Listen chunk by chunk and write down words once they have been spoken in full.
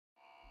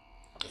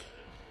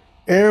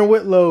Aaron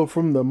Whitlow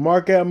from the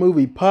Mark Out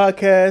Movie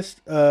Podcast.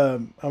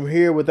 I'm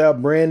here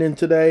without Brandon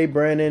today.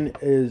 Brandon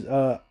is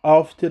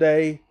off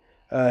today,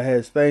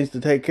 has things to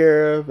take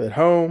care of at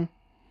home.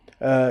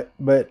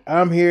 But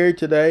I'm here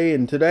today.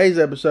 In today's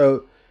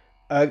episode,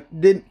 I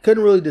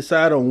couldn't really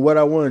decide on what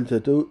I wanted to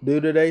do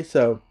today,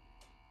 so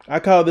I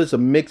call this a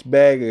mixed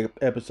bag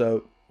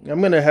episode.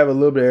 I'm gonna have a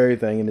little bit of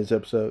everything in this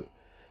episode.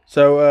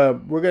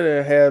 So we're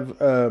gonna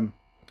have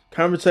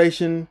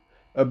conversation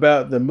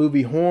about the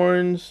movie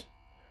Horns.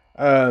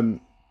 I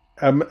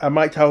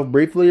might talk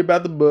briefly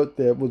about the book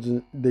that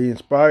was the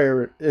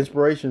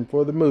inspiration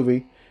for the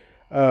movie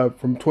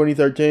from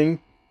 2013.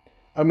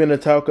 I'm going to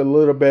talk a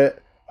little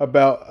bit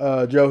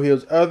about Joe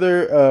Hill's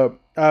other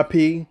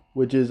IP,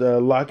 which is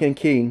Lock and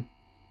Key,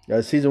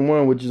 season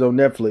 1, which is on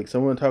Netflix.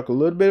 I'm going to talk a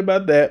little bit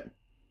about that,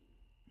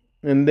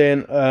 and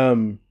then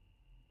I'm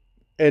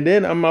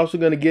also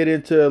going to get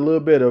into a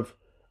little bit of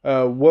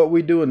what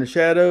we do in the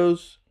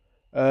shadows,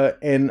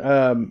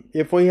 and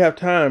if we have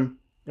time,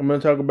 I'm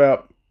going to talk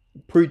about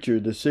Preacher,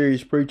 the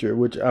series Preacher,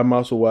 which I'm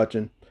also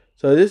watching.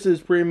 So this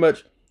is pretty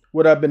much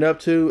what I've been up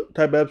to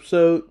type of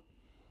episode.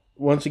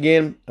 Once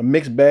again, a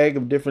mixed bag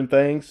of different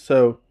things.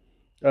 So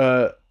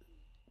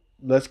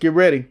let's get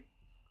ready.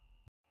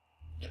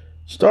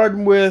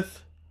 Starting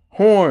with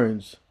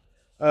Horns.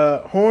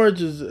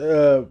 Horns is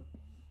a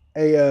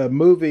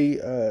movie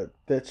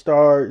that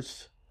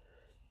stars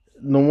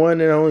the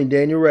one and only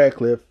Daniel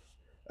Radcliffe.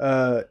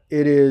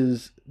 It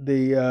is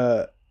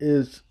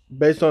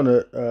based on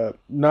a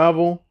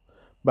novel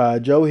by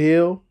Joe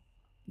Hill,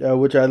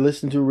 which I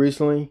listened to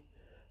recently.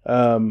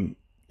 Here's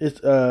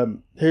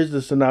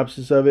the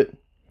synopsis of it.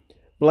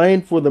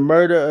 Blamed for the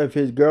murder of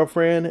his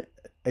girlfriend,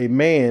 a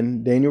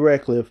man, Daniel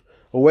Radcliffe,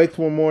 awakes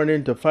one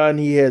morning to find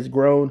he has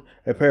grown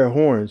a pair of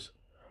horns.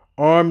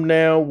 Armed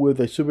now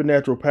with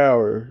supernatural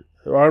powers,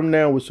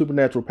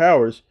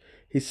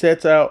 he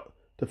sets out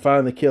to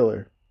find the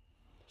killer.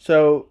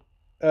 So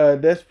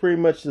that's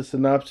pretty much the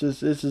synopsis.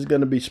 This is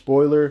going to be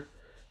spoiler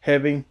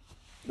heavy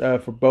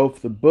for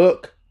both the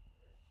book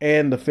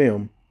and the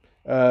film.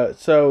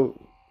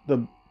 So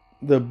the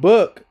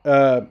book,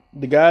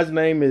 the guy's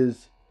name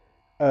is.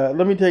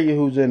 Let me tell you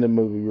who's in the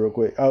movie real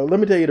quick. Let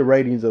me tell you the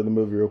ratings of the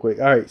movie real quick.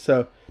 All right,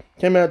 so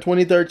came out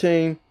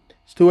 2013.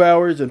 It's 2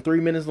 hours and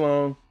 3 minutes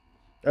long.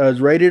 It's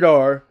rated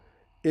R.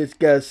 It's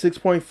got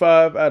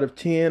 6.5 out of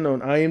 10 on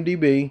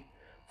IMDb,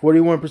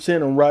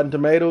 41% on Rotten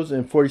Tomatoes,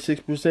 and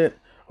 46%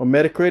 on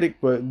Metacritic.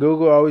 But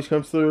Google always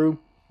comes through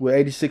with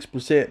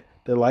 86%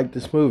 that like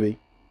this movie.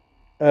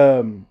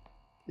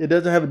 It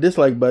doesn't have a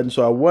dislike button,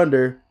 so I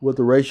wonder what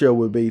the ratio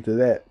would be to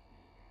that.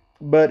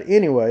 But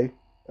anyway,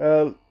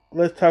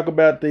 let's talk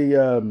about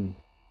the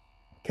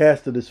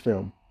cast of this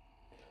film.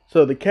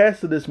 So the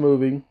cast of this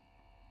movie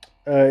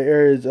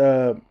is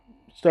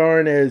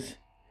starring as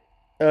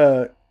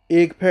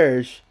Ig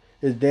Parrish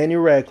is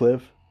Daniel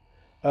Radcliffe.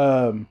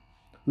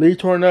 Lee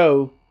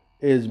Tourneau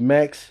is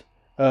Max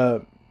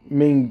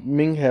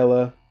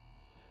Minghella.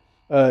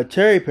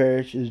 Terry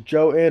Parrish is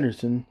Joe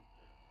Anderson.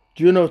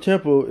 Juno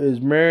Temple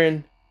is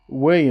Marion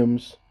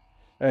Williams.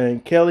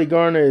 And Kelly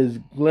Garner is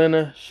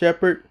Glenna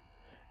Shepard.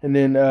 And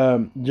then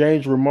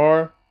James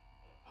Remar,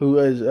 who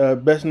is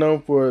best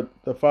known for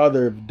the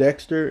father of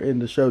Dexter in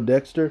the show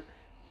Dexter.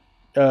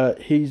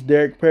 He's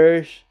Derek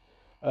Parrish.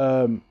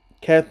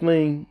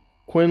 Kathleen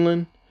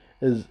Quinlan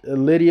is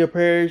Lydia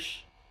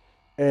Parrish.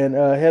 And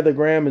Heather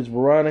Graham is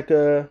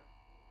Veronica.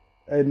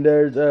 And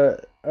there's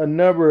a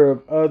number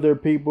of other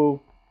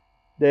people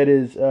that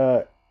is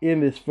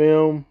in this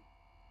film.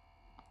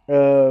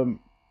 The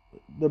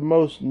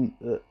most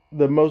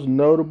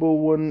notable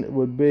one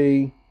would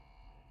be,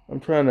 I'm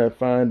trying to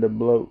find the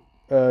bloke,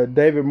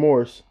 David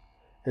Morse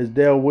as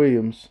Dale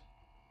Williams.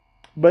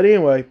 But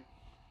anyway,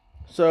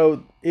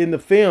 so in the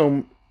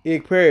film,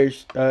 Ig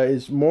Parrish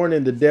is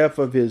mourning the death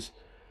of his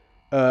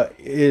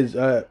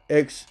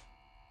ex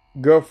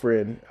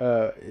girlfriend,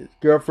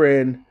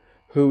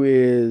 who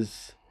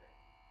is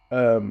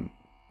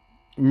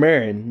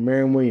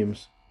Marion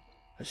Williams.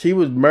 She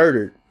was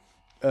murdered,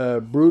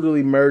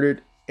 brutally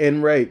murdered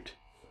and raped,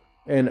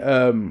 and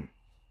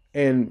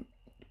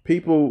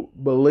people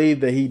believe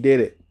that he did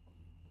it,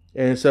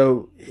 and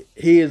so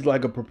he is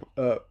like a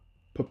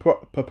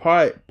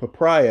pariah.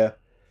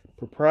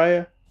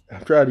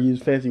 I'm trying to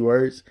use fancy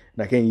words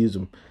and I can't use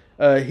them.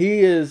 He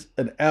is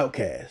an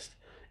outcast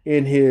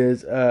in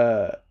his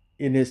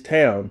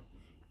town,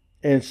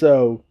 and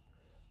so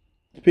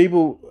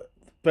people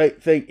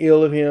think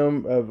ill of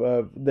him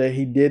of that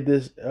he did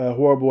this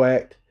horrible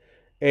act,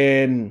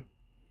 and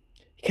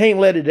he can't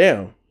let it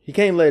down.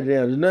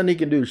 There's nothing he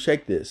can do to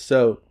shake this.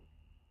 So,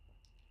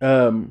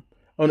 on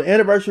the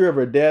anniversary of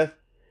her death,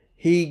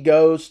 he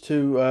goes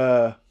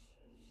to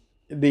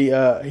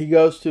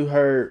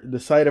the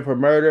site of her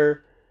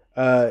murder,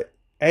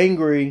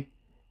 angry,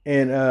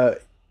 and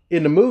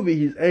in the movie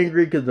he's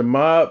angry because the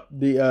mob,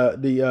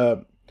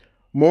 the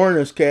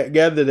mourners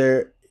gather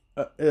there.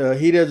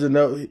 He doesn't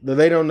know.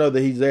 They don't know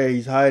that he's there.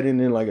 He's hiding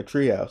in like a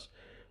treehouse.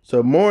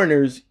 So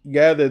mourners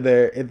gather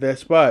there at that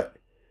spot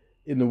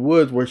in the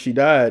woods where she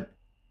died,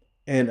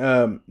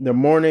 and they're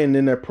mourning, and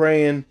then they're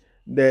praying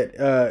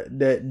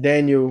that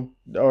Daniel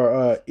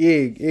or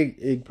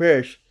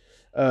Igrish,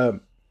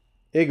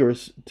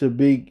 Igris, to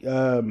be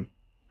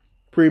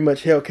pretty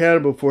much held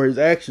accountable for his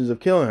actions of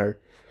killing her.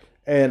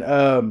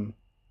 And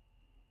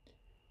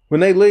when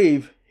they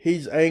leave,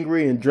 he's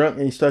angry and drunk,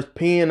 and he starts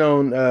peeing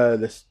on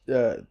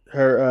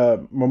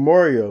her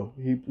memorial.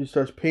 He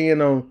starts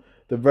peeing on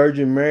the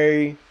Virgin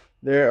Mary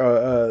there,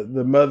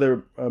 the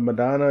Mother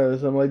Madonna or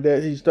something like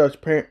that. He starts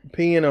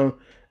peeing on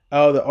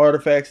all the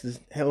artifacts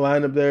that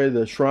line up there,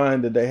 the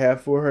shrine that they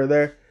have for her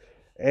there,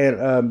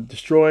 and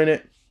destroying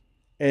it.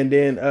 And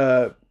then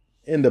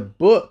in the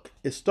book,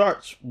 it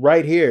starts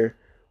right here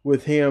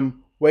with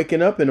him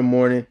waking up in the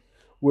morning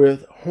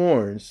with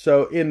horns.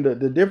 So in the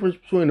difference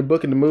between the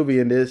book and the movie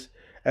in this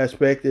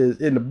aspect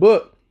is, in the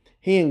book,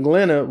 he and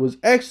Glenna was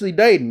actually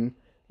dating,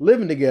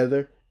 living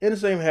together in the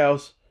same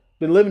house,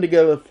 been living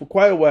together for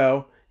quite a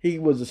while. He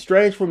was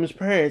estranged from his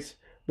parents,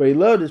 but he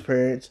loved his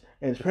parents,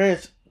 and his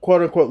parents,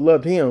 quote unquote,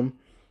 loved him.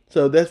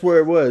 So that's where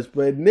it was.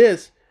 But in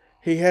this,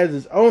 he has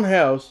his own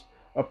house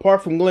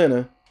apart from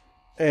Glenna,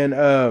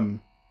 and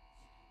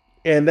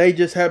they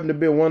just happen to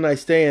be a one night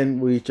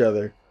stand with each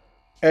other.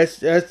 That's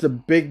the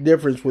big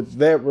difference with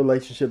that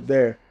relationship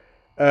there.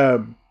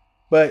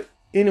 But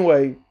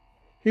anyway,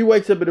 he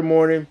wakes up in the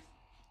morning,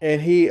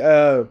 and he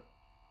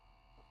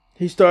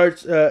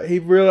starts. He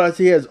realizes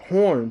he has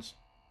horns,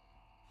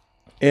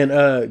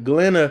 and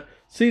Glenna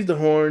sees the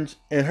horns,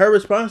 and her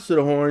response to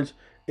the horns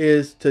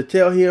is to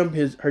tell him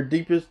her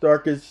deepest,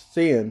 darkest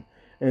sin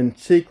and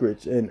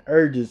secrets and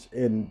urges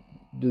and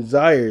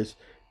desires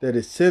that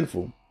is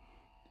sinful.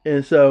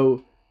 And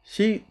so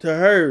she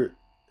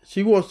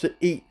wants to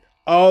eat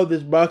all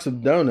this box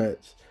of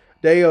donuts,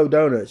 Day-O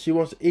donuts. She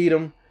wants to eat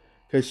them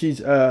because she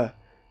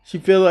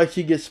feels like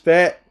she gets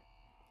fat,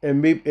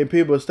 and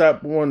people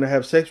stop wanting to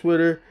have sex with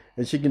her,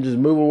 and she can just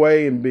move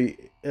away and be,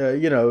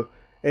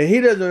 And he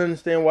doesn't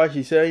understand why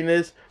she's saying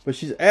this, but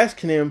she's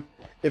asking him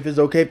if it's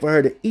okay for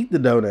her to eat the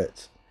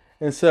donuts.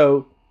 And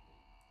so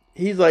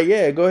he's like,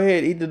 yeah, go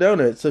ahead, eat the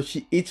donuts. So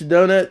she eats a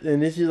donut,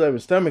 and then she's like, my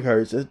stomach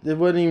hurts. It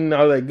wasn't even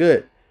all that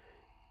good.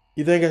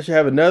 You think I should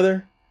have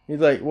another? He's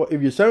like, well,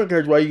 if your stomach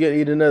hurts, why you gonna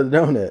eat another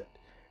donut?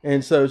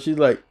 And so she's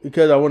like,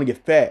 because I want to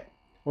get fat.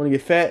 In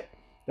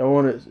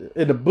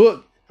the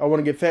book, I want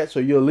to get fat so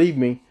you'll leave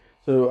me,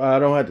 so I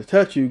don't have to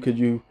touch you because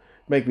you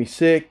make me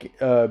sick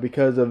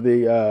because of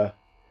the,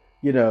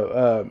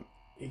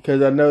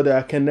 because I know that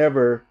I can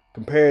never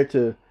compare it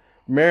to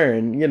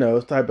marrying,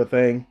 type of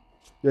thing.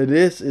 That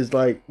this is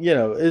like,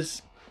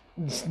 it's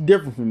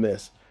different from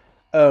this.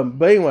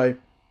 But anyway,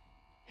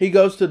 he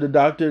goes to the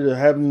doctor to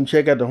have him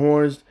check out the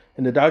horns.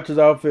 In the doctor's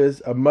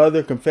office, a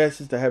mother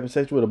confesses to having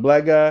sex with a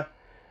black guy,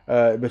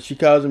 but she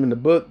calls him in the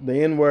book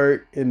the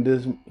N-word. In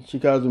this, she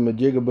calls him a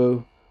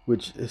jigaboo,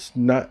 which is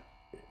not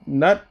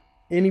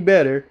any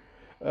better.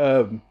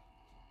 And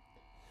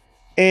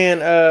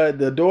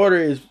the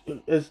daughter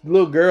this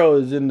little girl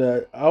is in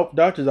the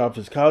doctor's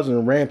office causing a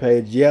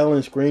rampage,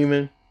 yelling,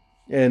 screaming,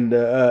 and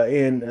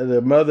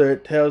the mother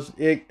tells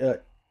Ig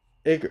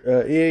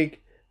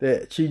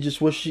that she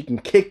just wishes she can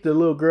kick the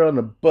little girl in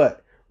the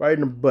butt, right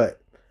in the butt.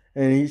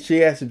 And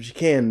she asks if she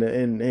can,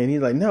 and he's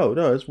like, no,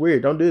 it's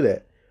weird, don't do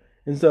that.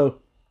 And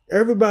so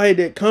everybody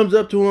that comes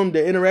up to him,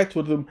 that interacts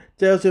with him,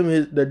 tells him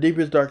their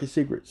deepest, darkest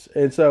secrets.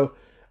 And so,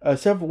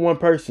 except for one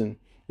person,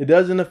 it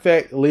doesn't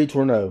affect Lee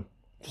Tourneau.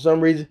 For some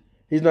reason,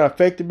 he's not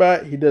affected by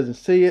it. He doesn't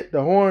see it.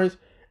 The horns,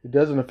 it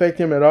doesn't affect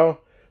him at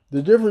all.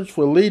 The difference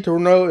for Lee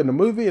Tourneau in the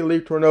movie and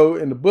Lee Tourneau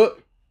in the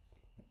book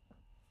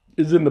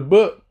is, in the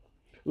book,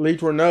 Lee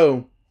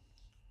Tourneau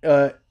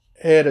had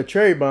a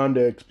cherry bomb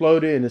that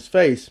exploded in his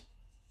face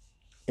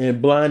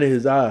and blinded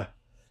his eye.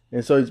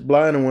 And so he's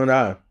blind in one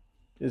eye.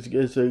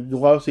 It's a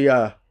glossy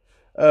eye.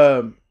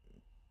 But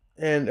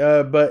in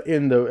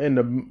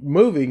the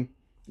movie,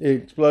 it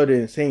exploded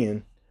in his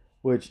hand,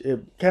 which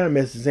it kind of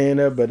messes his hand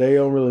up, but they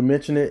don't really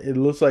mention it. It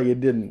looks like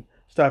it didn't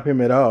stop him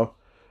at all.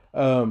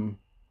 And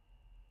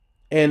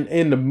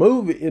in the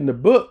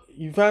book,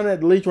 you find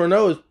that Lee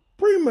Tourneau is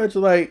pretty much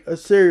like a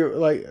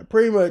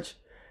pretty much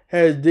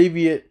has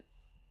deviant,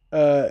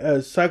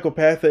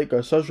 psychopathic or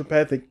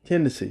sociopathic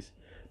tendencies.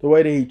 The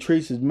way that he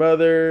treats his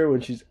mother when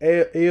she's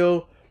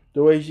ill,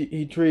 the way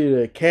he treated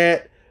a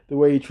cat, the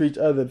way he treats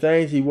other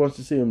things. He wants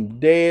to see them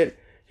dead.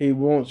 He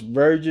wants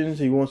virgins.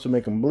 He wants to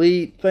make them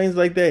bleed. Things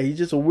like that. He's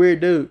just a weird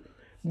dude.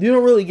 You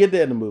don't really get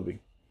that in the movie.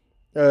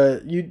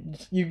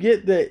 You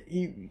get that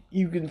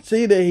you can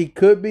see that he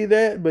could be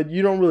that, but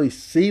you don't really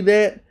see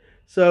that.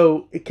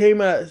 So it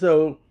came out.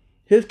 So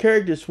his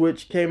character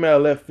switch came out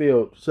of left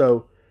field.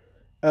 So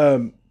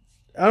I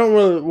don't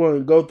really want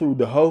to go through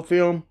the whole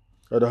film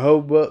or the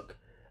whole book.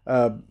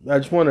 I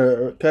just want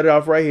to cut it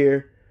off right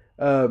here.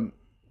 The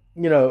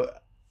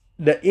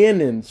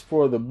endings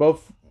for the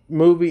both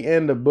movie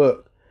and the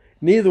book,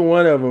 neither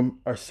one of them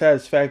are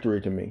satisfactory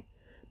to me.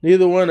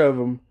 Neither one of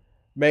them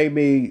made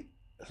me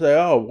say,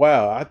 "Oh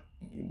wow, I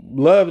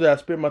love that I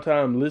spent my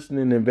time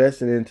listening and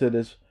investing into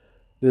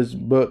this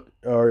book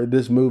or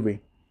this movie."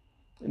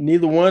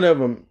 Neither one of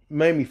them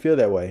made me feel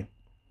that way.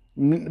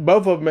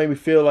 Both of them made me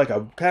feel like I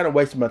kind of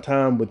wasted my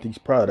time with these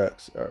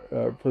products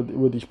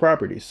with these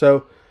properties.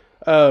 So,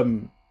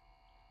 um,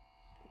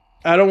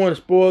 I don't want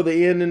to spoil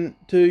the ending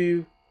to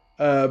you,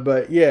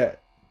 but yeah,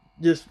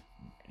 just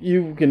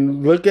you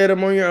can look at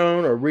them on your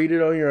own, or read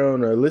it on your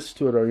own, or listen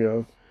to it on your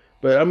own.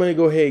 But I'm gonna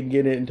go ahead and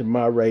get into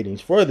my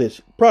ratings for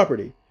this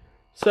property.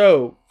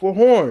 So for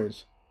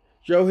Horns,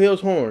 Joe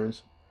Hill's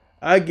Horns,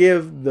 I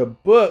give the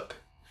book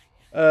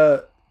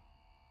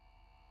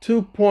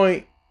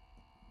 2.2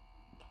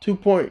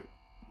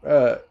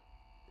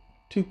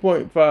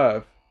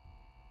 2.5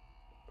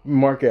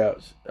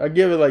 markouts. I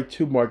give it like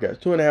 2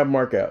 markouts, 2.5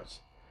 markouts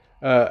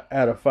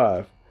out of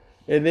 5.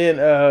 And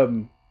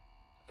then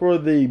for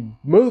the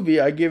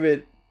movie, I give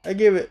it a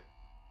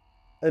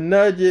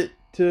nudge it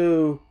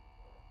to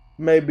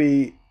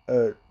maybe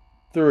 3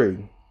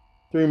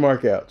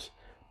 markouts.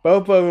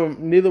 Both of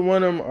them, neither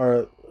one of them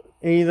are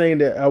anything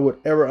that I would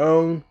ever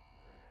own.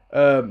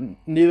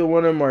 Neither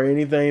one of them are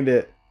anything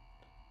that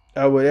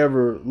I would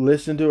ever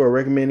listen to or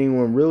recommend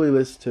anyone really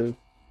listen to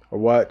or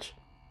watch.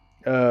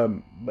 But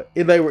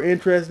they were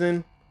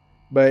interesting,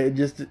 but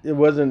it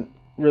wasn't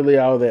really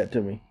all that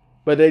to me.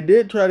 But they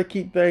did try to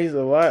keep things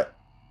a lot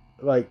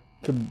like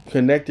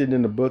connected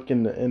in the book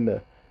and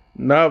the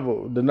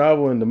novel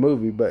and the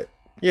movie. But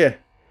yeah,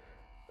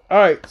 all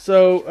right.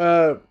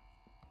 So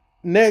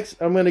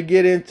next, I'm gonna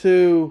get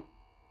into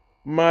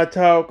my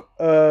talk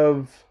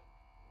of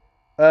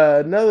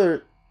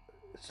another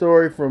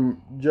story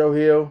from Joe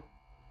Hill,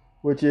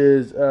 which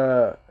is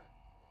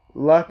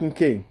Lock and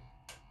Key.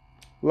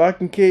 Lock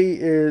and Key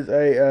is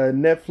a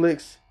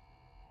Netflix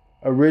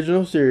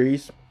original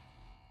series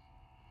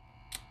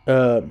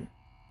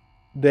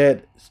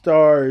that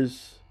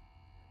stars.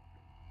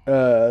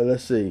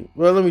 Let's see.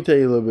 Well, let me tell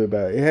you a little bit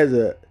about it.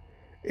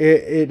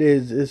 It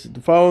has it's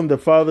following the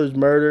father's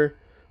murder.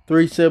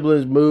 3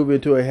 siblings move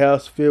into a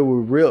house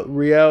filled with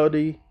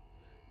reality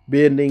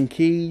bending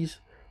keys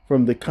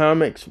from the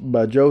comics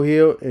by Joe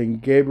Hill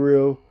and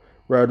Gabriel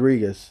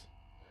Rodriguez.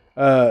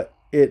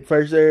 It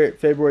first aired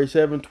February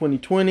 7,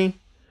 2020.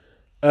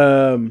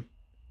 And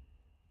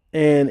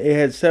it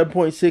had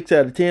 7.6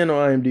 out of 10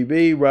 on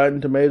IMDb.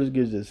 Rotten Tomatoes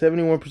gives it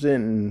 71%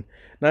 and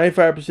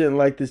 95%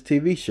 like this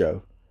TV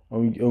show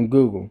on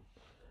Google.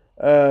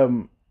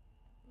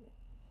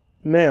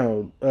 Now,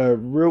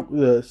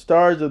 the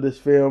stars of this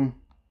film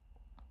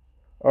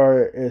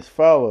are as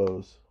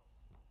follows.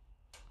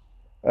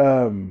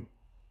 Now,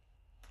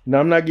 I'm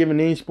not giving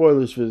any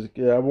spoilers for this.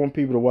 I want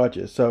people to watch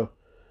it. So,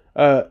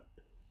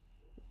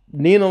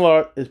 Nina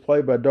Locke is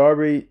played by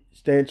Darby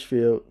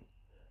Stanchfield.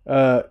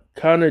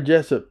 Connor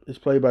Jessup is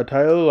played by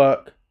Tyler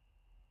Locke.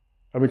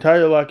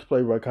 Tyler Locke is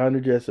played by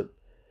Connor Jessup.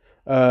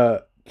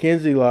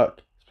 Kenzie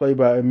Locke is played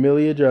by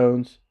Emilia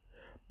Jones.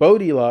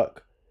 Bodie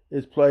Locke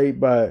is played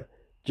by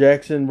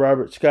Jackson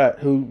Robert Scott,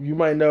 who you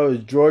might know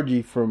as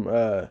Georgie from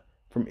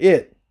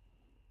It.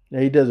 Now,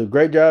 he does a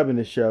great job in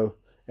this show,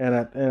 and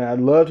I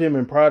loved him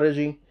in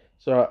Prodigy,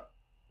 so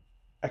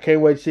I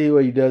can't wait to see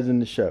what he does in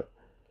the show.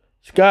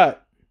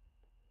 Scott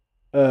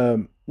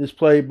is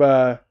played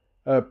by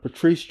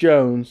Patrice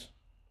Jones,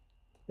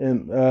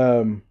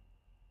 and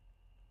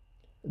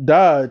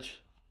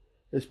Dodge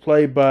is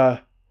played by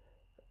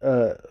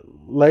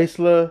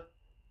Laisla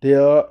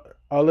de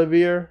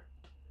Olivier,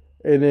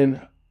 and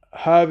then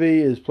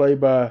Javi is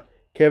played by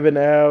Kevin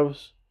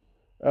Alves.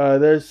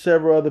 There's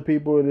several other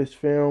people in this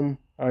film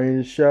or in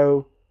the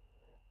show.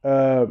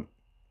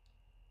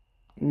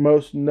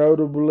 Most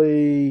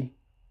notably,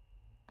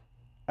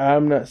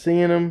 I'm not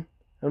seeing them.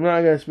 I'm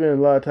not gonna spend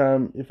a lot of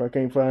time if I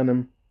can't find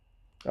them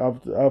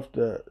off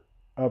the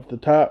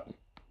top.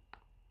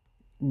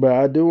 But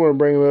I do want to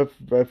bring him up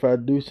if I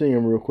do see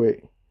him real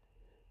quick,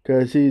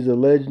 because he's a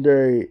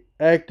legendary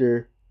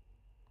actor,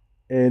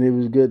 and it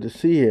was good to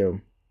see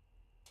him.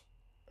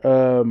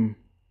 I'm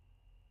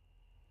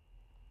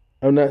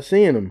not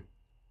seeing him.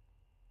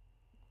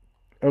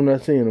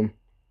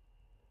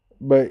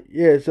 But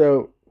yeah,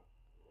 so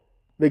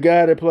the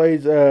guy that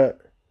plays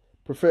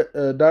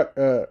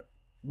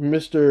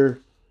Mr.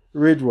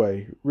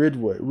 Ridgway,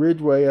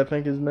 I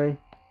think his name.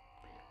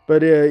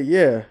 But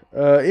yeah.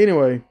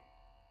 Anyway,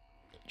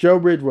 Joe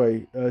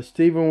Ridgway,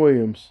 Stephen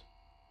Williams.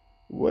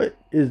 What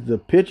is the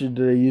picture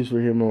that they use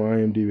for him on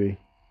IMDb?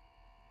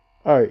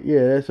 All right,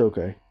 yeah, that's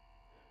okay.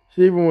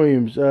 Stephen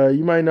Williams,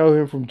 you might know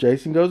him from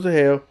Jason Goes to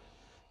Hell,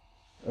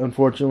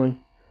 unfortunately.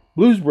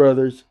 Blues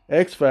Brothers,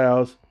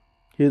 X-Files.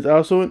 He's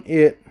also in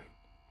It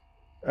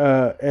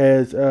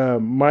as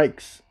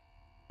Mike's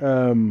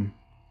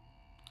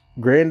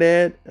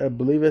granddad. I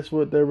believe that's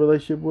what their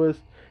relationship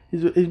was.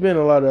 He's been in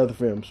a lot of other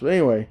films. So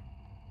anyway,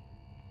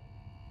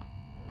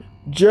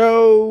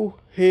 Joe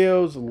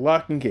Hill's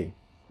Lock and Key.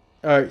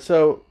 All right,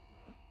 so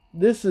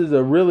this is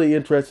a really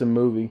interesting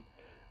movie.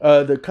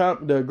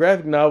 The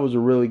graphic novels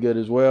are really good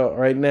as well.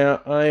 Right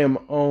now, I am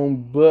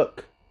on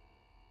book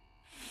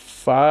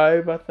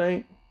 5, I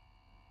think.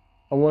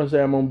 I want to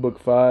say I'm on book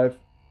 5.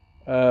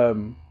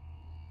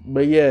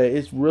 But yeah,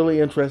 it's really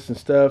interesting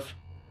stuff.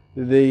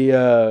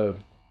 The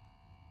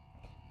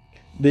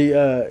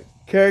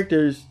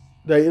characters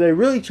they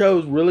really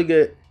chose really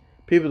good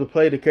people to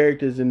play the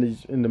characters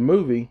in the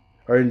movie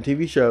or in the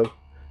TV show,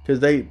 because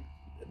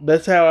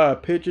that's how I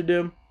pictured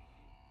them.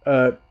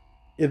 Uh,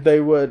 if they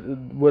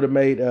would have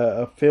made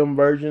a film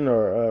version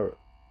or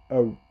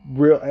a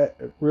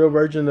real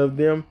version of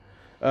them,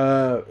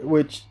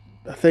 which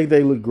I think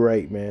they look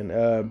great,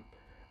 man.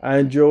 I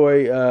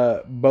enjoy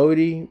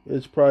Bodhi.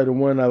 It's probably the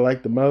one I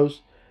like the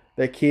most.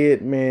 That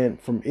kid, man,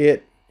 from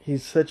It.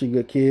 He's such a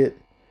good kid.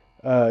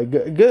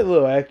 Good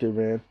little actor,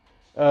 man.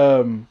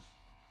 But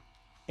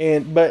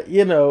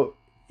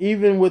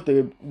even with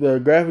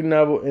the graphic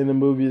novel and the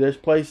movie, there's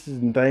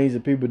places and things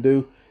that people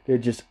do that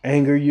just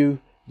anger you,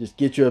 just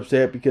get you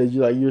upset because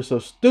you're so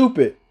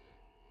stupid.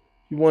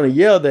 You want to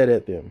yell that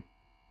at them,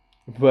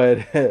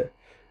 but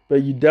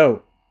but you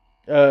don't.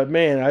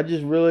 Man, I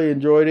just really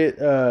enjoyed it.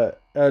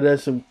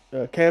 There's some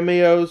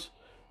cameos.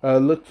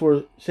 Look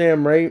for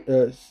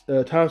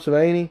Tom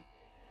Savini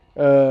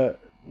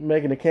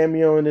making a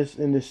cameo in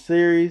this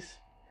series.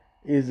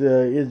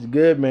 Is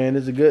good, man.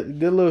 It's a good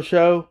little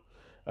show.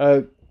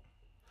 I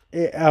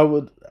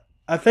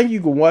think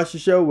you can watch the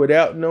show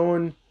without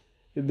knowing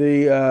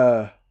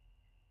the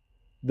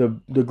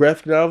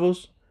graphic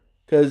novels,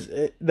 because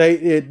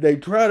they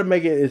try to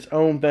make it its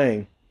own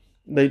thing.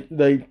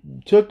 They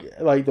took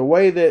like the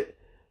way that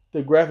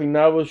the graphic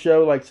novels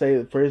show, like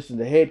say for instance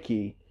the head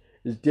key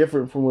is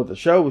different from what the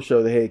show will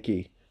show the head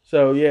key.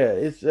 So yeah,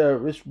 it's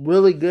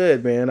really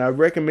good, man. I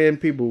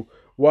recommend people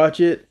watch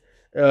it.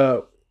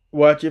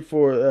 Watch it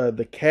for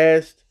the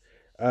cast.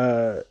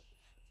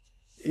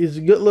 It's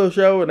a good little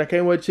show, and I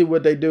can't wait to see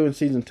what they do in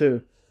season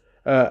 2.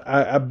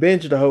 I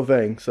binged the whole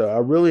thing, so I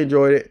really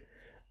enjoyed it.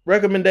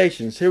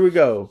 Recommendations. Here we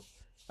go.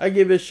 I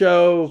give this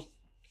show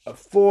a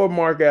 4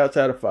 markouts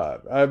out of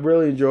 5. I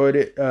really enjoyed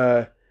it.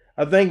 I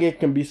think it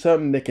can be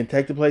something that can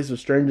take the place of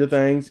Stranger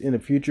Things in the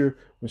future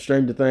when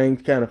Stranger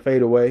Things kind of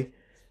fade away.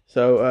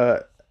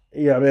 So,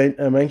 yeah,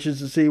 I'm anxious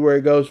to see where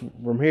it goes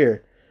from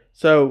here.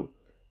 So,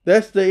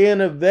 that's the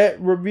end of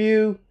that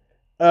review.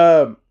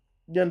 Gonna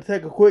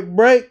take a quick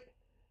break,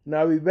 and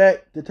I'll be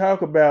back to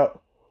talk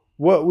about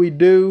what we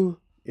do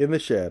in the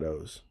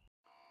shadows.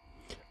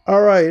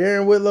 All right,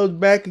 Aaron Whitlow's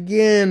back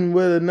again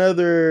with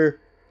another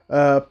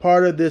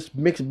part of this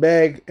mixed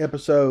bag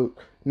episode.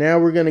 Now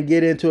we're going to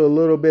get into a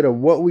little bit of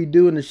what we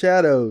do in the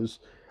shadows.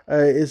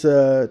 It's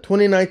a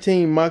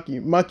 2019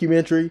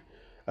 mockumentary.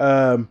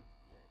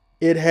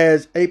 It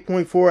has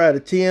 8.4 out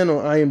of 10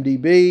 on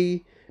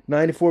IMDb,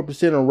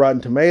 94% on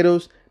Rotten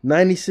Tomatoes,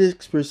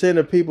 96%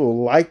 of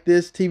people like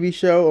this TV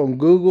show on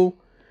Google,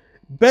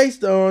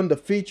 based on the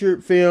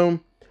featured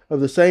film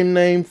of the same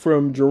name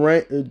from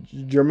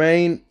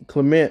Jermaine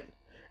Clement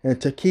and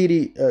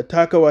Taika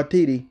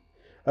Waititi.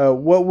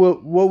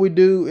 What we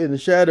do in the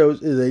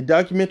shadows is a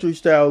documentary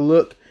style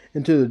look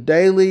into the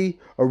daily,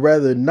 or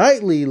rather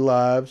nightly,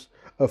 lives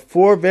of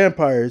 4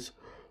 vampires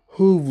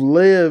who've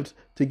lived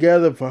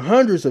together for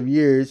hundreds of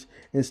years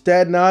in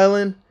Staten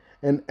Island,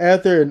 and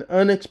after an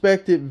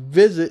unexpected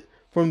visit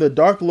from the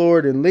Dark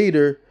Lord and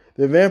leader,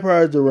 the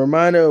vampires are a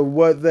reminder of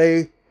what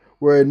they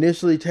were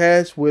initially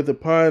tasked with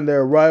upon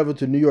their arrival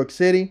to New York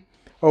City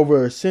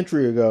over a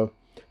century ago.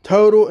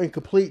 Total and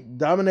complete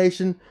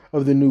domination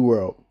of the New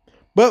World.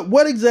 But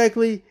what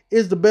exactly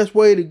is the best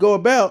way to go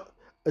about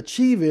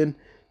achieving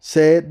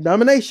said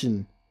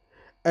domination?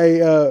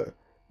 A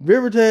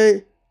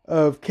variety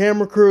of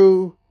camera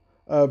crew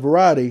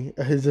variety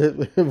is a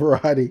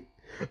variety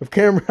of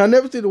camera. I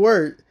never see the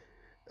word.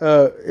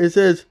 It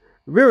says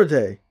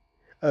verite.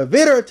 A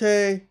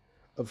variety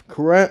of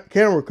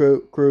camera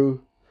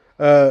crew.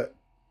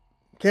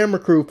 Camera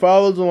crew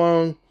follows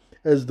along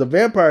as the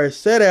vampires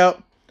set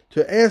out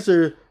to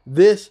answer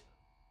this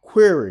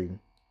query.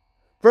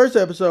 First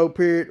episode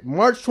period,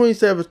 March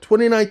 27th,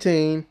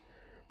 2019.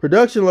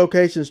 Production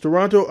locations,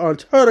 Toronto,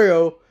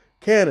 Ontario,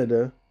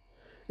 Canada.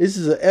 This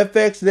is a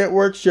FX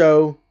network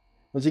show.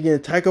 Once again,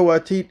 Taika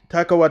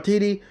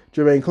Waititi,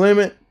 Jermaine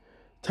Clement,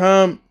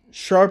 Tom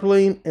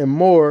Sharpling, and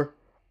more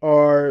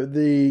are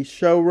the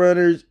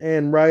showrunners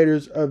and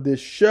writers of this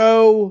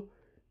show.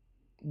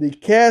 The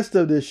cast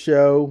of this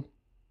show.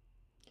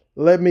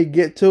 Let me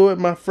get to it,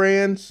 my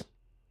friends.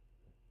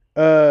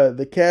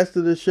 The cast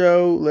of the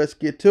show. Let's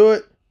get to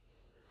it.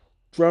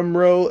 Drum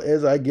roll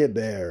as I get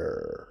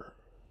there.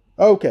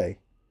 Okay.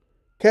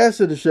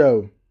 Cast of the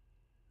show.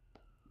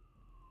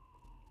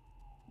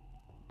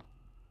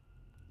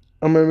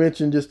 I'm going to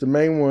mention just the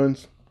main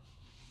ones.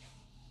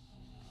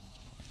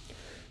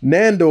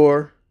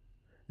 Nandor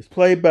is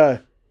played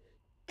by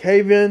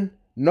Kevin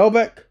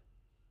Novak.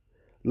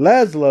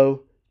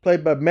 Laszlo,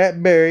 played by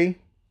Matt Berry.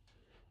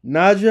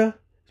 Naja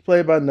is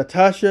played by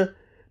Natasha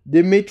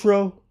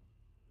Dimitro.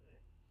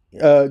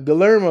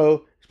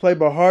 Guillermo is played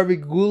by Harvey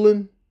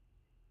Gulen.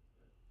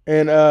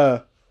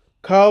 And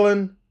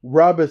Colin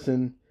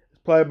Robinson is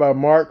played by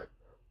Mark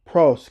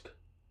Prosk.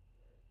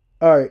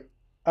 Alright,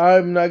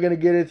 I'm not going to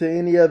get into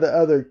any of the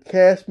other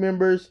cast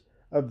members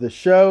of the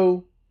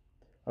show.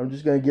 I'm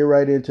just going to get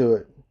right into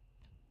it.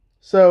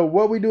 So,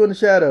 what we do in the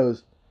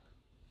shadows.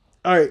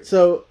 All right,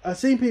 so I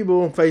seen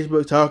people on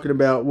Facebook talking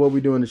about what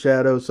we do in the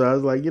shadows. So I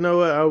was like, you know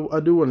what, I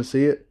do want to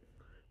see it.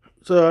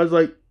 So I was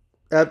like,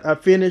 I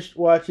finished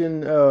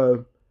watching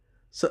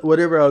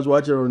whatever I was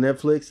watching on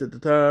Netflix at the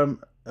time,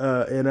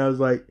 and I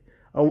was like,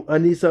 I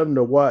need something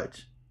to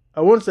watch.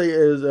 I want to say it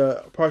was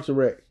Parks and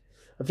Rec.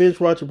 I finished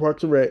watching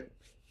Parks and Rec,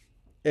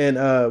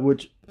 and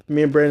which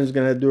me and Brandon's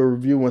gonna have to do a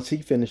review once he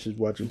finishes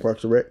watching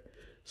Parks and Rec.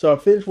 So I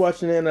finished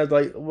watching it, and I was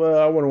like,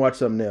 well, I want to watch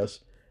something else,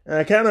 and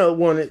I kind of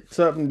wanted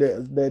something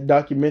that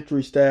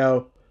documentary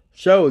style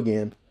show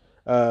again,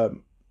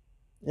 and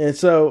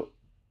so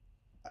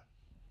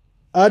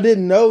I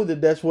didn't know that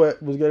that's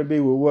what was going to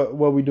be with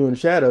what we do in the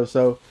shadows.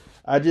 So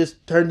I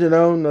just turned it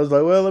on, and I was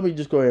like, well, let me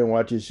just go ahead and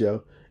watch this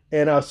show.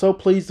 And I was so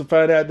pleased to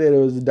find out that it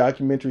was a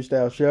documentary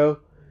style show.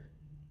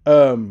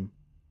 So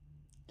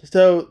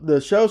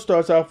the show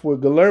starts off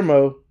with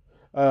Guillermo,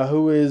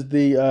 who is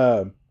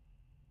the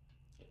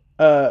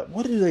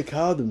what do they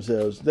call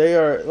themselves? They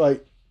are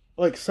like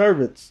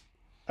servants.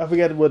 I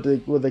forget what they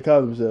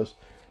call themselves,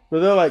 but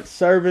they're like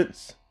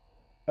servants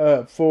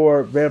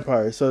for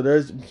vampires. So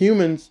there's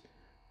humans.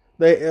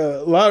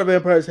 A lot of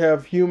vampires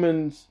have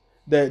humans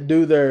that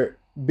do their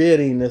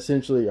bidding.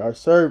 Essentially, are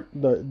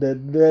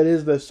that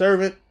is the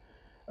servant.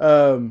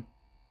 Like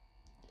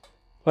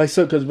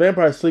so, because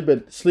vampires sleep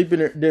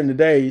during the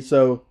day,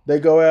 so they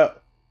go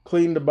out,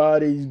 clean the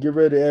bodies, get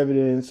rid of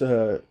evidence,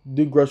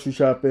 do grocery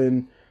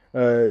shopping,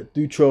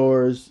 do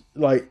chores.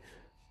 Like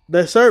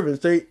they're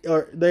servants. They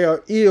are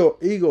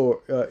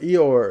Igor, not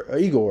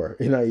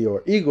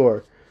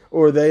Igor,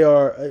 or they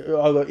are.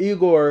 Although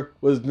Igor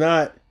was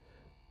not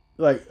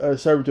like a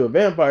servant to a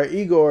vampire,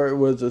 Igor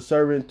was a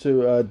servant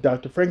to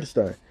Dr.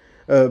 Frankenstein.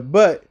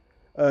 But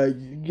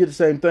you get the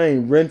same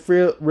thing.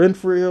 Renfield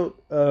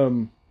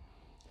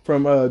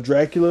from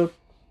Dracula,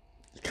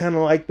 kind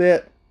of like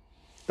that.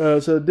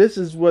 So this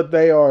is what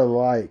they are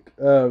like.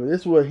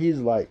 This is what he's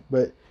like.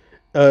 But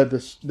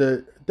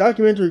the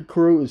documentary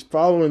crew is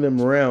following them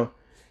around,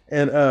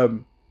 and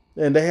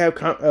they have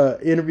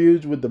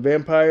interviews with the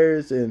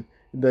vampires, and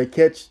they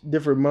catch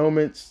different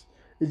moments.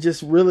 It's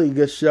just really a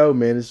good show,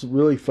 man. It's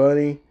really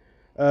funny.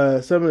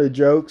 Some of the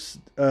jokes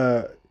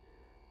are,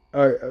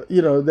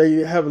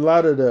 they have a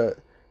lot of the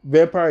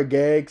vampire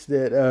gags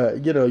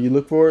that, you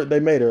look for. They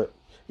made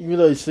even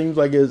though it seems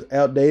like it's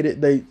outdated,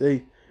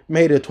 they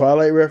made a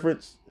Twilight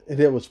reference, and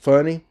it was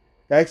funny.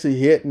 It actually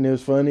hit, and it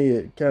was funny.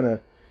 It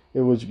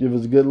was a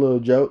good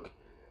little joke.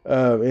 It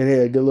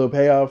had a good little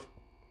payoff.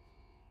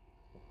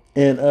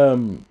 And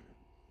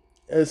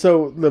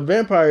so the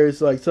vampires,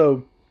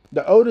 the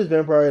oldest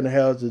vampire in the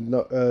house is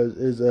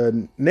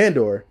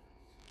Nandor.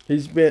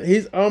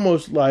 He's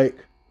almost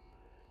like,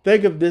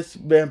 think of this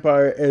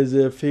vampire as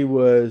if he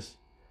was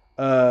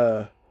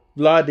Vlad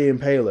the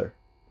Impaler.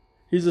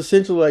 He's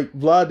essentially like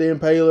Vlad the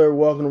Impaler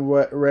walking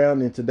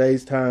around in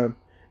today's day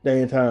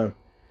and time.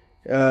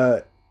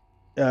 Vlad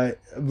the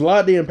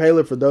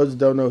Impaler, for those who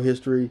don't know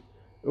history,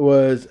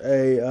 was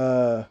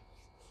a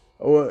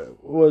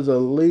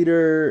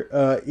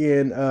leader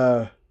in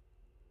I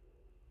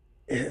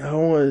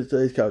don't want to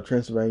say it's called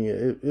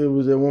Transylvania. It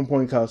was at one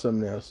point called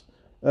something else.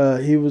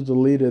 He was the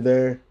leader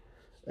there,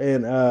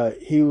 and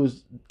he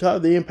was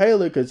called the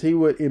Impaler because he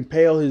would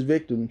impale his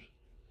victims.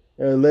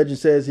 Legend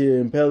says he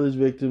would impale his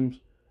victims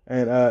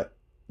and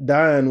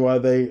dying while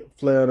they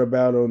flailed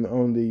about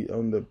on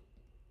the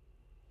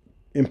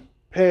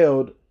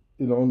impaled,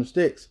 on the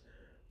sticks.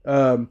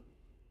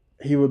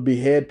 He would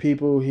behead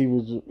people. He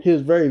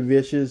was very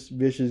vicious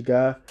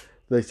guy.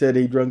 They said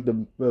he drank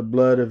the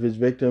blood of his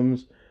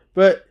victims,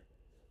 but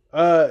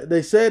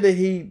they said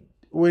that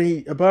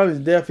upon his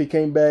death, he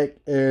came back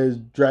as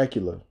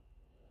Dracula.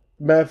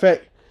 Matter of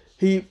fact,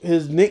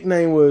 his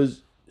nickname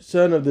was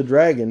Son of the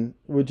Dragon,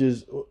 which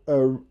is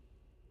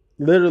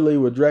literally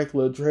what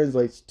Dracula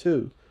translates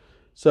to.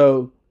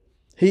 So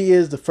he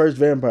is the first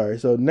vampire.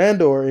 So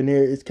Nandor in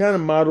here is kind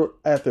of modeled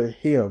after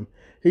him.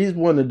 He's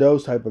one of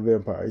those type of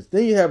vampires.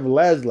 Then you have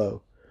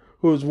Laszlo,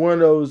 who's one of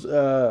those.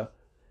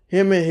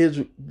 Him and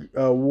his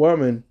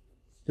woman,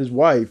 his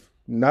wife,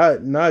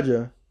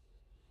 Nadja,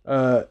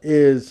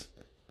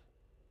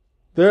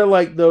 they're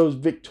like those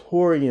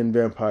Victorian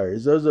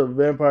vampires. Those are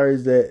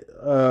vampires that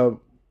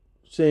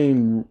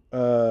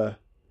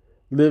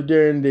lived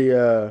during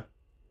the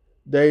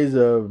days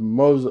of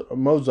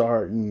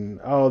Mozart and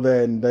all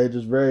that, and they're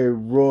just very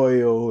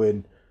royal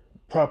and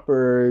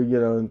proper,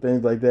 and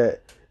things like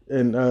that.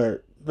 And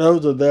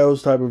those are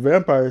those type of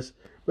vampires.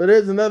 But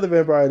there's another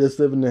vampire that's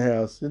living in the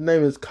house. His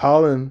name is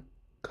Colin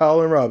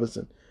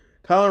Robinson.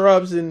 Colin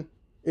Robinson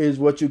is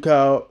what you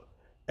call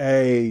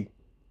and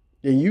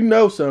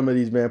some of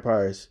these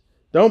vampires.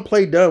 Don't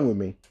play dumb with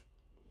me.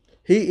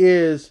 He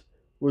is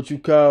what you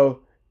call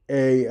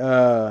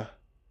a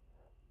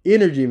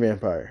energy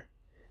vampire.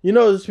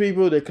 Those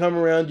people that come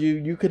around you,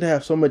 you can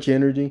have so much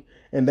energy,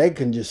 and they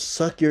can just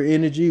suck your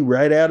energy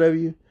right out of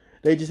you.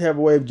 They just have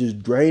a way of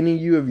just draining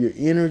you of your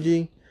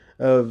energy.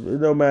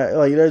 No matter,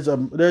 like there's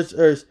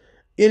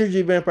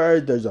energy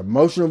vampires, there's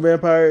emotional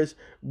vampires.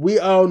 We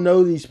all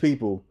know these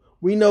people.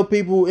 We know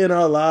people in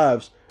our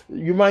lives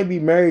You might be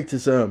married to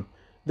some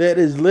that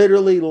is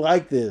literally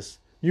like this.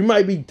 You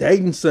might be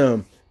dating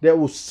some that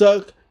will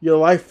suck your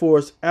life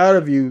force out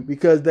of you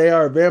because they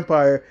are a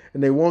vampire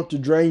and they want to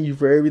drain you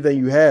for everything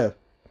you have.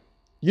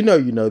 You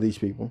know these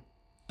people.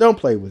 Don't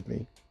play with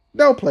me.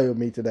 Don't play with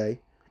me today.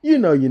 You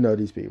know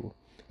these people.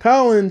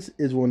 Collins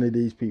is one of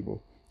these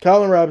people.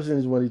 Colin Robinson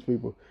is one of these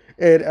people.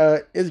 And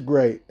it's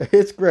great.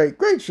 It's great.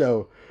 Great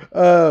show.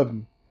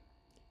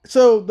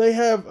 So they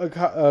have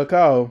a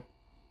call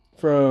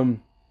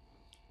from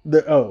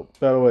by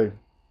the way,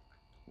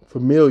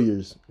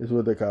 familiars is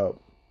what they're called.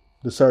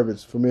 The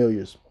servants,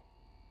 familiars.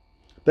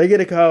 They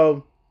get a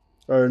call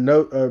or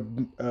note or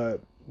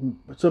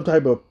some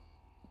type of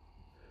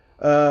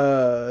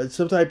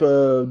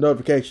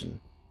notification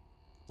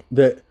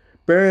that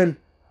Baron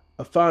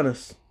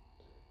Afanas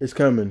is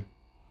coming,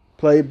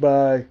 played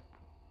by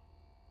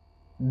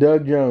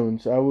Doug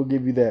Jones. I will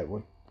give you that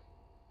one.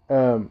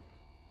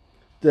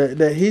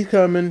 That he's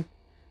coming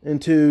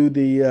into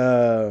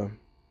the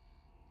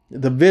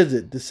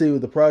visit to see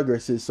what the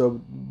progress is.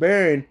 So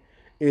Baron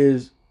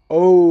is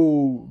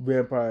old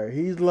vampire.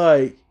 He's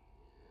like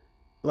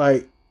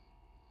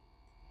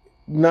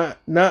not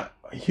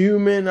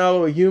human, all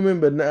the way human,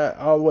 but not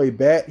all the way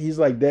bat. He's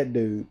like that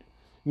dude.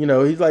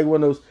 He's like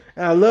one of those.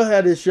 And I love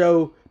how this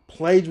show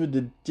plays with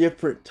the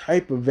different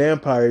type of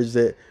vampires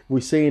that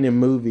we're seeing in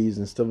movies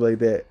and stuff like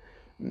that.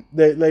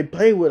 They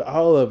play with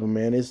all of them,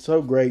 man. It's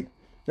so great.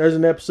 There's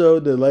an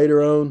episode that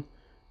later on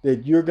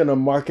that you're gonna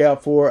mark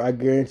out for. I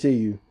guarantee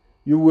you,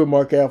 you will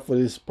mark out for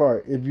this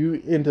part. If you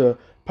into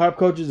pop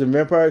cultures and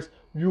vampires,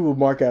 you will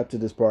mark out to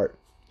this part,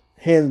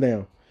 hands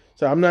down.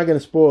 So I'm not gonna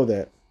spoil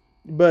that.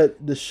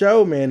 But the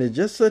show, man, is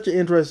just such an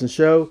interesting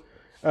show.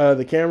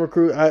 The camera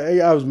crew,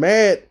 I was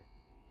mad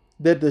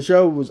that the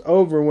show was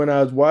over when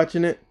I was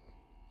watching it,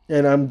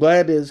 and I'm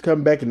glad that it's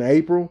coming back in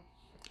April.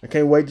 I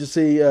can't wait to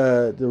see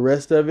the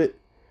rest of it.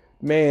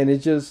 Man,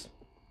 it's just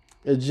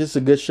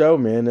a good show,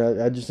 man.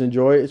 I just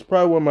enjoy it. It's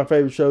probably one of my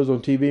favorite shows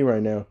on TV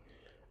right now.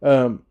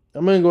 I'm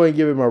gonna go ahead and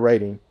give it my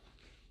rating.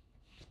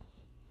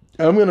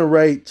 I'm gonna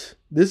rate.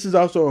 This is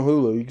also on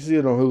Hulu. You can see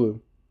it on Hulu.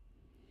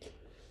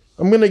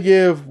 I'm gonna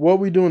give What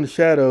We Do in the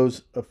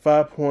Shadows a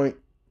 5 points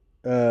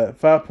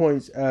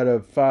out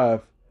of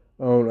 5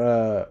 on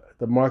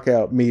the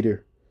markout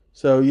meter.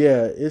 So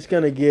yeah, it's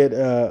gonna get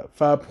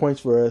 5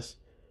 points for us.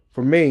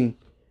 For me,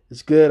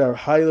 it's good. I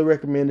highly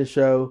recommend the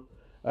show.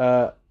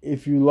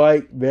 If you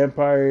like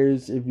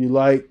vampires, if you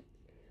like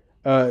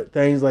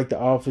things like The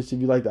Office, if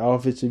you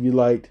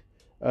liked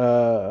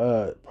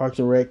Parks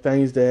and Rec,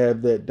 things that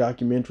have that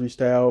documentary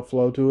style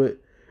flow to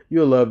it,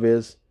 you'll love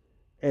this.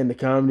 And the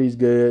comedy's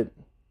good.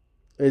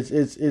 It's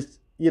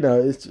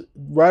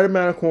right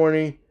amount of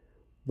corny,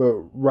 but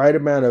right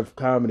amount of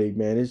comedy,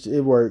 man.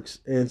 It works,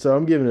 and so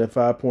I'm giving it a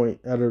 5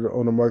 point on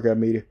the markout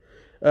meter.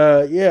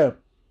 Yeah,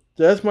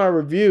 so that's my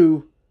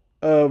review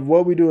of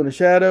What We Do in the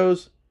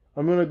Shadows.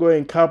 I'm gonna go ahead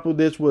and couple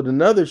this with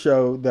another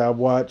show that I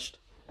watched,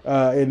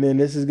 and then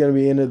this is gonna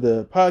be the end of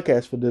the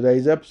podcast for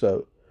today's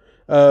episode.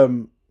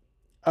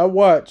 I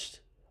watched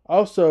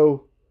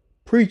also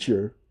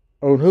Preacher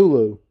on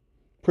Hulu.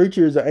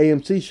 Preacher is an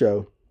AMC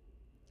show.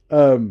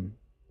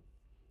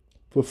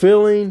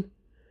 Fulfilling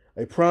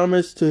a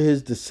promise to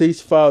his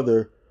deceased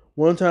father,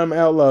 one-time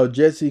outlaw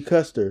Jesse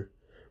Custer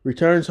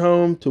returns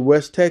home to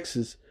West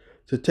Texas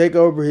to take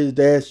over his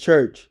dad's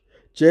church.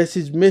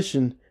 Jesse's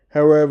mission,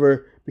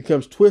 however,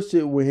 becomes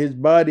twisted when his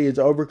body is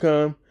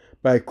overcome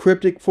by a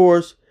cryptic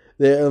force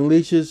that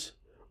unleashes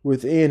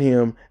within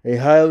him a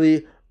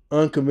highly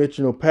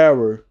unconventional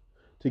power.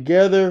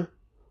 Together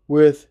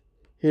with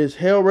his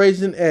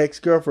hell-raising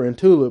ex-girlfriend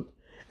Tulip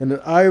and an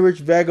Irish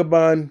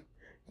vagabond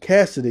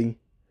Cassidy,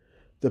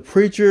 the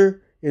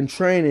preacher in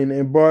training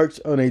embarks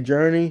on a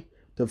journey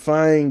to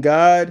find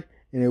God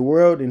in a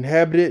world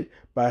inhabited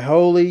by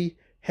holy,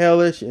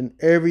 hellish, and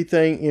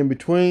everything in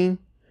between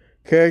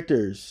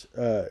characters.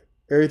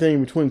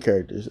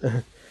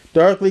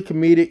 Darkly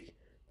comedic,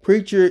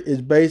 Preacher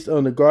is based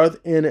on the Garth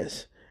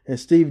Ennis and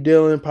Steve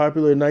Dillon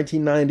popular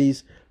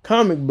 1990s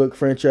comic book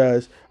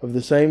franchise of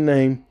the same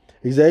name.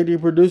 Executive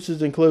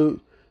producers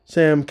include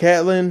Sam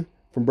Catlin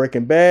from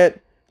Breaking Bad,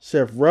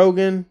 Seth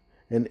Rogen,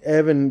 and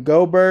Evan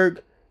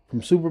Goldberg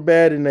from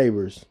Superbad and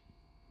Neighbors.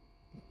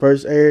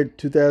 First aired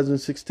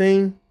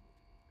 2016.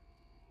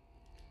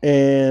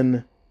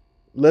 And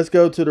let's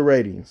go to the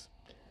ratings.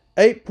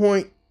 8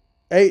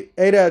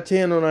 out of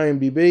 10 on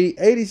IMDb.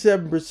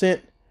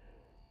 87%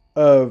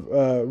 of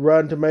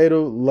Rotten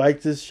Tomato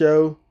liked this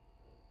show.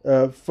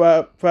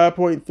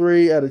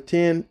 5.3 out of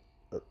 10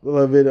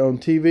 love it on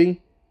TV.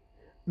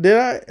 Did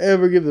I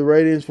ever give the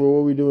ratings for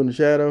What We Do in the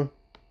Shadow?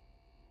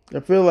 I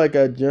feel like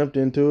I jumped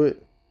into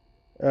it.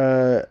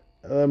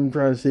 I'm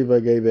trying to see if I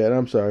gave that.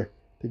 I'm sorry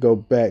to go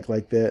back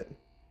like that.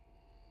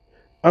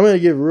 I'm going to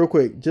give it real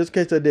quick, just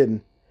in case I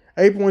didn't.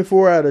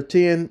 8.4 out of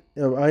 10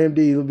 of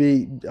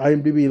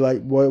IMDb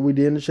like What We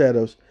Did in the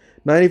Shadows.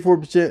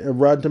 94% of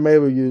Rotten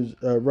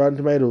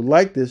Tomato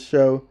liked this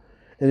show,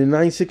 and then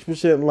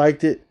 96%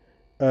 liked it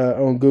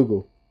on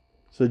Google.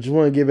 So just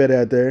want to give that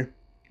out there.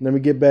 let me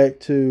get back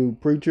to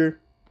Preacher.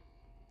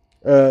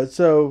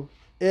 So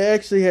it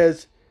actually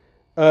has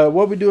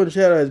What We Do in the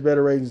Shadow has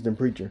better ratings than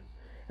Preacher,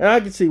 and I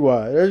can see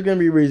why. There's going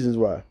to be reasons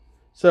why.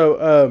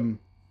 So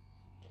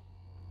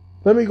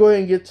let me go ahead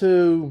and get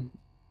to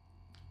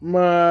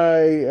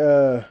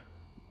my.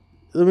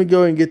 Let me go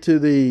ahead and get to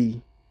the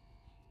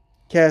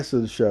cast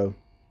of the show.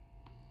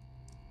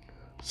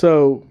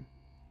 So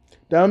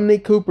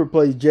Dominic Cooper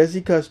plays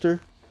Jesse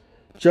Custer.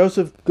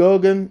 Joseph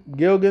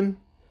Gilgan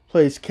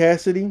plays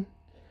Cassidy.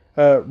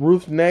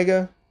 Ruth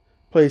Negga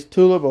plays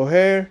Tulip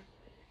O'Hare.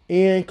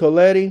 Ian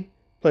Coletti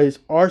plays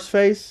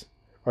Arseface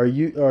or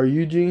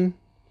Eugene.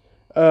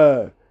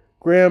 Graham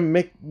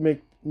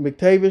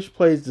McTavish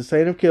plays the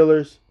Saint of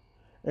Killers.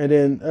 And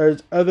then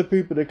there's other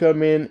people that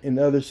come in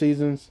other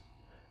seasons.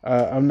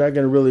 I'm not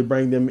going to really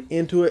bring them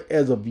into it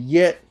as of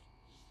yet,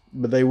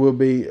 but they will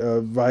be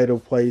a vital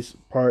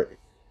part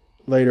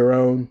later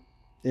on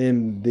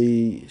in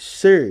the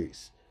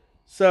series.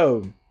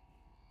 So,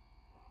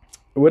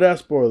 without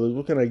spoilers,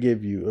 what can I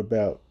give you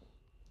about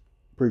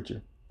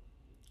Preacher?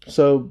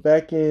 So,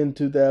 back in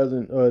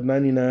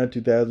 99,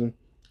 2000,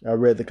 I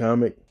read the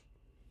comic,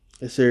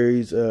 a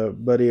series. A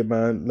buddy of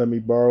mine let me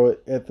borrow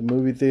it at the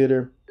movie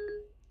theater.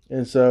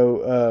 And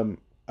so,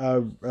 I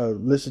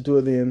listened to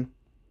it then,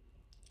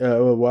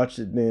 watched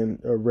it then,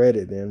 or read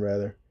it then,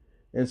 rather.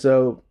 And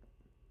so,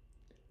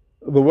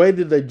 the way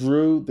that they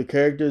drew the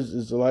characters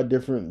is a lot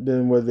different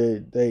than what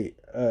they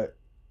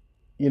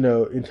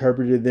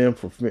interpreted them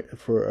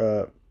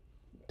for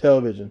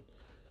television.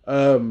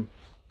 The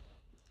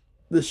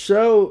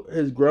show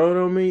has grown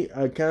on me.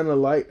 I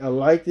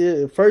liked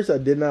it. At first, I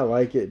did not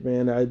like it,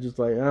 man. I just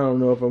I don't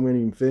know if I'm going to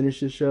even finish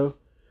this show.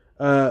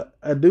 I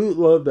do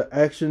love the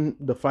action.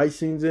 The fight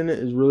scenes in it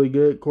is really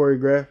good.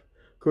 Choreography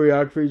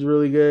is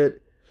really good.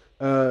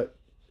 Some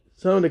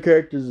of the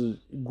characters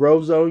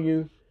grows on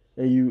you,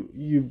 and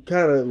you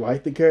kind of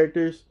like the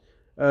characters.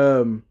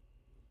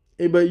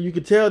 But you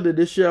could tell that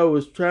this show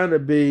was trying to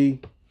be,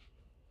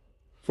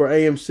 for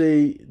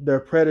AMC, their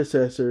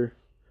predecessor,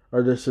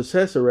 or their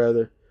successor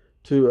rather,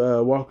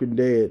 to Walking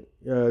Dead.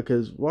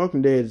 Because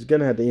Walking Dead is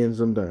going to have to end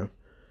sometime.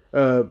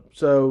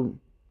 So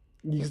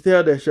you can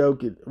tell that show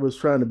was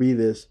trying to be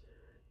this.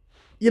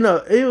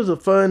 It was a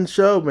fun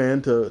show,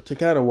 man, to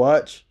kind of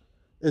watch.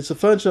 It's a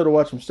fun show to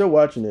watch. I'm still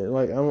watching it.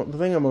 I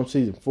think I'm on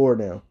season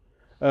 4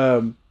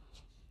 now.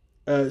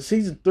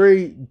 Season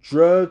 3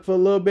 drug for a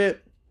little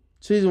bit.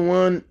 Season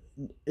 1,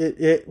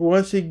 it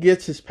once he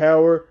gets his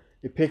power,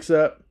 it picks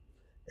up,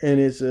 and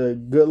it's a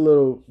good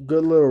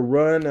little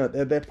run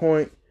at that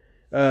point.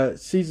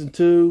 Season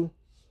 2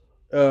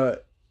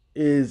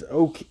 is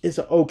okay. It's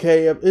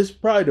okay. It's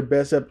probably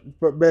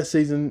the best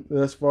season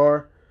thus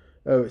far.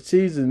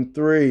 Season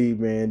 3,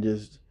 man,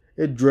 just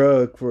it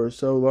drug for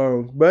so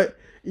long, but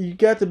you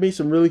got to meet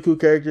some really cool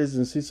characters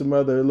and see some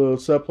other little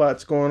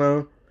subplots going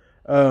on.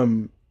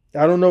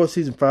 I don't know what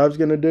season 5 is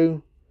gonna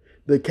do.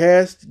 The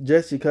cast,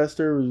 Jesse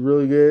Custer was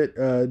really good.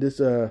 This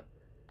is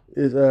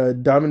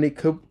Dominic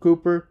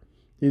Cooper.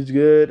 He's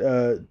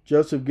good.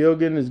 Joseph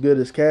Gilgan is good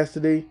as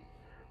Cassidy.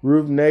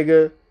 Ruth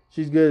Negga,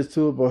 she's good as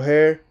Tulip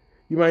O'Hare.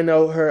 You might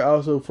know her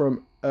also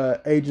from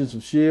Agents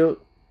of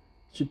S.H.I.E.L.D.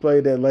 She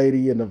played that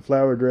lady in the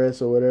flower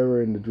dress or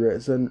whatever in the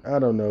dress. And I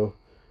don't know.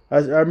 I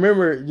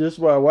remember just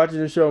while watching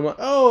the show, I'm like,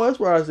 oh, that's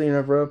where I seen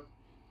her from.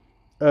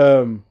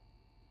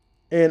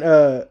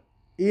 And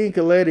Ian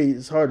Coletti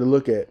is hard to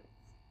look at.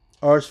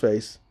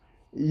 Arseface.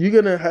 You're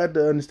going to have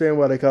to understand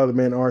why they call the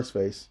man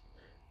Arseface.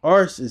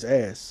 Arse is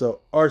ass.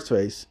 So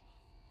Arseface,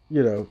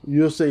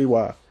 you'll see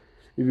why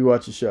if you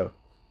watch the show.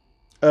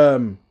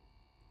 The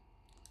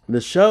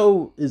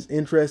show is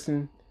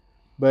interesting,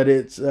 but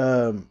it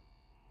has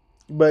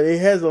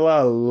a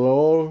lot of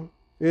lore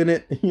in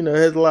it. It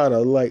has a lot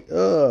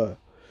of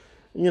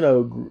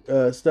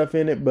stuff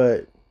in it,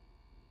 but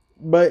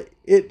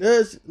it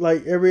does,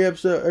 every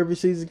episode, every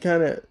season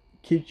kind of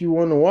keeps you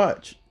wanting to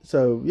watch.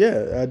 So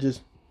yeah,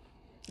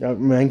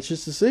 I'm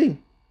anxious to see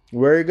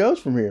where it goes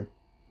from here.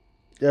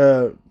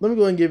 Let me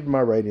go ahead and give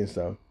my ratings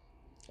though.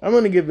 I'm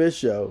going to give this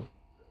show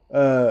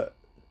 3.5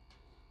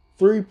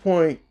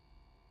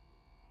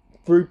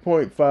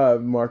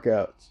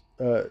 markouts.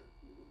 3.5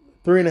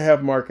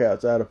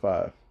 markouts out of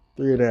 5.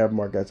 3.5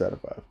 markouts out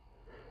of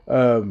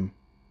 5.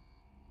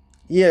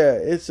 Yeah,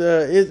 it's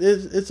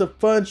a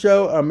fun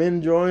show. I'm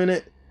enjoying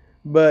it,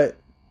 but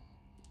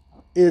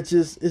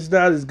it's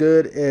not as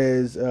good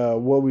as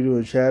What We Do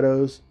in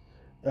Shadows.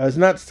 It's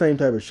not the same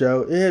type of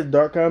show. It has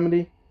dark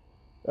comedy,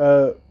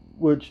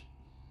 which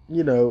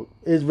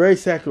is very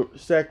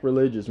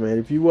sacrilegious, man.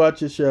 If you watch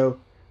this show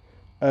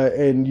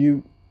and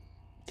you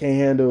can't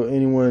handle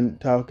anyone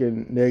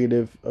talking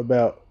negative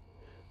about,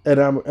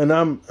 and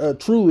I'm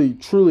truly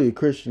a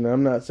Christian.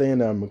 I'm not saying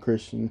that I'm a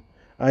Christian.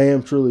 I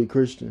am truly a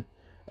Christian.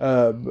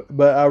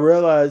 But I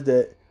realize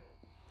that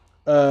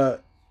a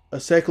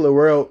secular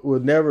world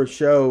would never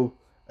show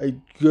a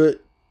good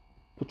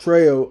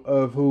portrayal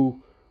of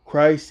who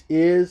Christ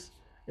is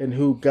and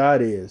who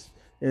God is.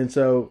 And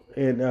so,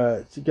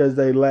 it's because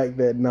they lack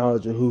that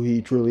knowledge of who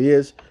he truly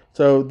is.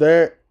 So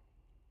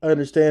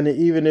understanding,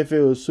 even if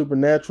it was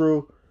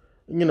supernatural,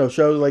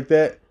 shows like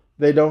that,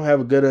 they don't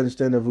have a good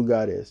understanding of who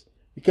God is.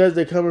 Because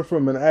they're coming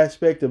from an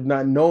aspect of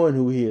not knowing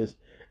who he is,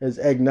 as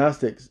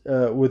agnostics,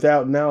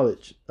 without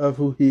knowledge of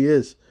who he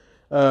is.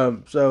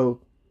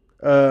 So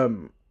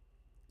I'm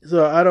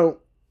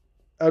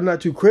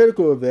not too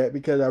critical of that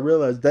because I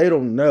realize they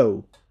don't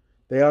know.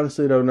 They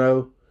honestly don't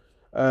know.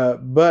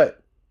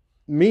 But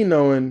me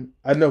knowing,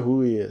 I know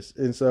who he is.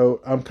 And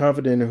so I'm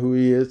confident in who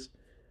he is.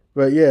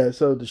 But yeah,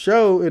 so the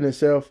show in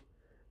itself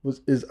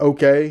is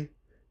okay.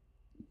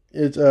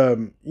 It's I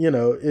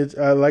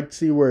like to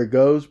see where it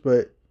goes,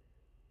 but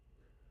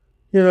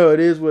it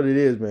is what it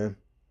is, man.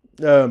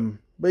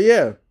 But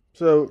yeah,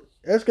 so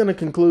that's gonna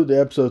conclude the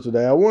episode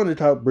today. I wanted to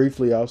talk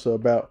briefly also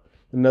about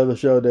another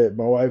show that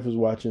my wife was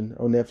watching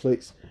on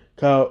Netflix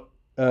called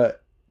Love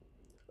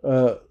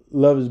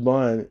Is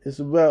Blind. It's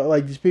about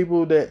like these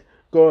people that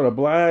go on a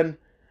blind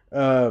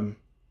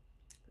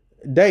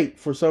date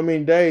for so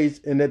many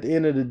days, and at the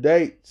end of the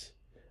dates,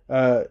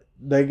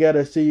 they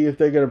gotta see if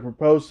they're gonna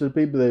propose to the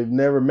people they've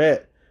never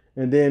met,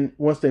 and then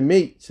once they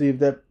meet, see if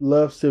that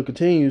love still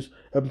continues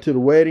up until the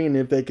wedding, and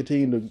if they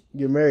continue to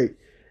get married.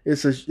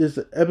 It's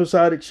an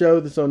episodic show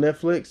that's on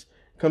Netflix.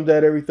 Comes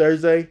out every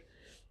Thursday.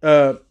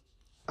 I'm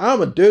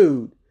a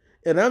dude,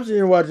 and I'm sitting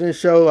here watching this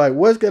show like,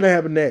 what's gonna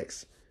happen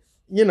next?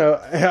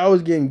 I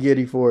was getting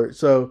giddy for it.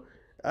 So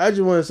I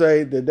just want to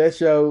say that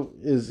show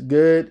is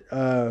good.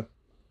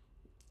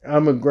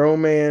 I'm a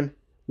grown man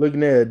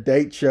looking at a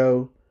date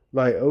show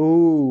like,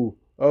 oh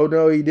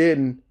no, he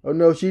didn't. Oh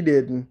no, she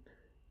didn't.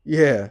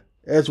 Yeah,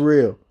 that's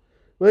real.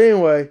 But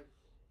anyway,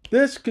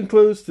 this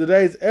concludes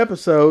today's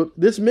episode,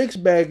 this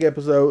mixed bag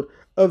episode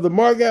of the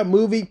Mark Out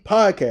Movie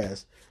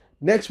Podcast.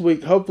 Next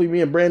week, hopefully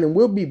me and Brandon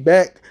will be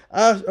back.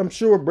 I'm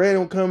sure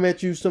Brandon will come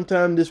at you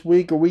sometime this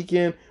week or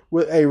weekend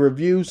with a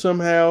review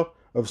somehow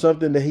of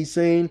something that he's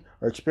seen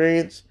or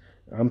experienced.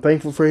 I'm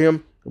thankful for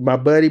him, my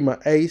buddy, my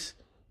ace,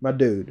 my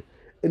dude.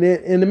 And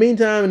then in the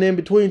meantime and in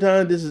between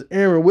time, this is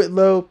Aaron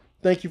Whitlow.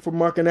 Thank you for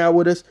marking out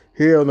with us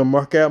here on the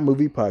Mark Out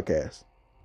Movie Podcast.